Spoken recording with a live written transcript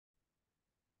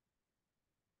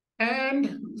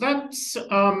And let's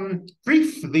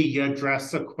briefly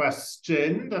address a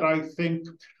question that I think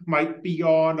might be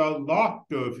on a lot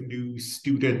of new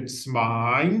students'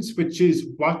 minds, which is,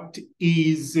 what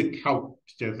is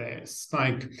calculus?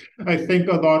 I think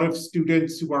a lot of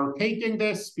students who are taking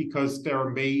this because their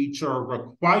major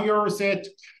requires it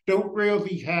don't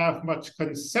really have much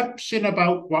conception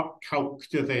about what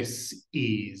calculus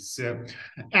is.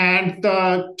 And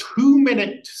the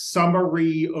 2-minute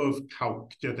summary of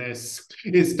calculus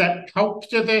is that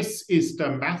calculus is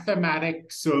the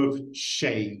mathematics of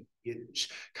change.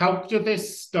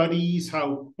 Calculus studies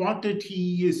how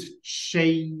quantities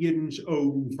change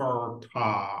over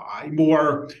time,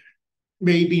 or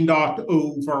maybe not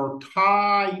over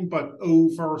time, but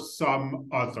over some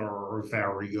other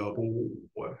variable.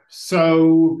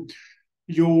 So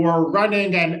you're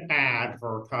running an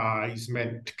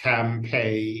advertisement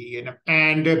campaign,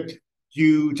 and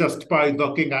you, just by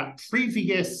looking at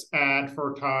previous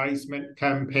advertisement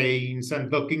campaigns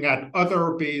and looking at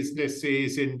other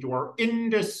businesses in your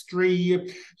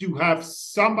industry, you have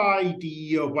some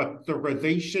idea what the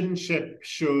relationship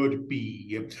should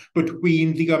be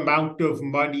between the amount of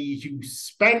money you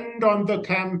spend on the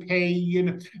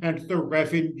campaign and the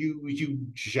revenue you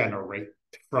generate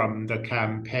from the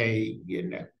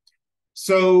campaign.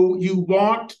 So you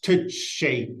want to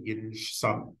change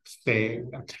something.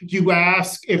 You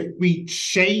ask, if we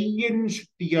change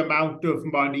the amount of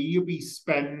money we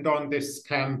spend on this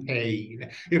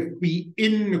campaign, if we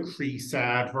increase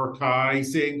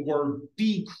advertising or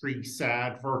decrease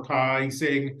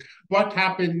advertising, what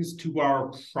happens to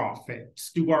our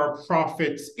profits? Do our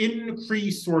profits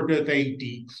increase or do they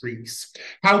decrease?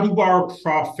 How do our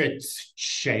profits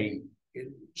change?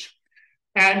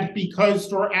 And because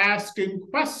we're asking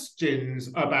questions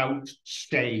about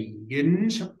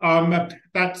change,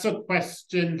 that's a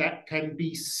question that can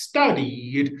be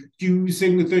studied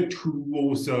using the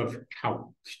tools of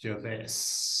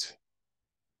calculus.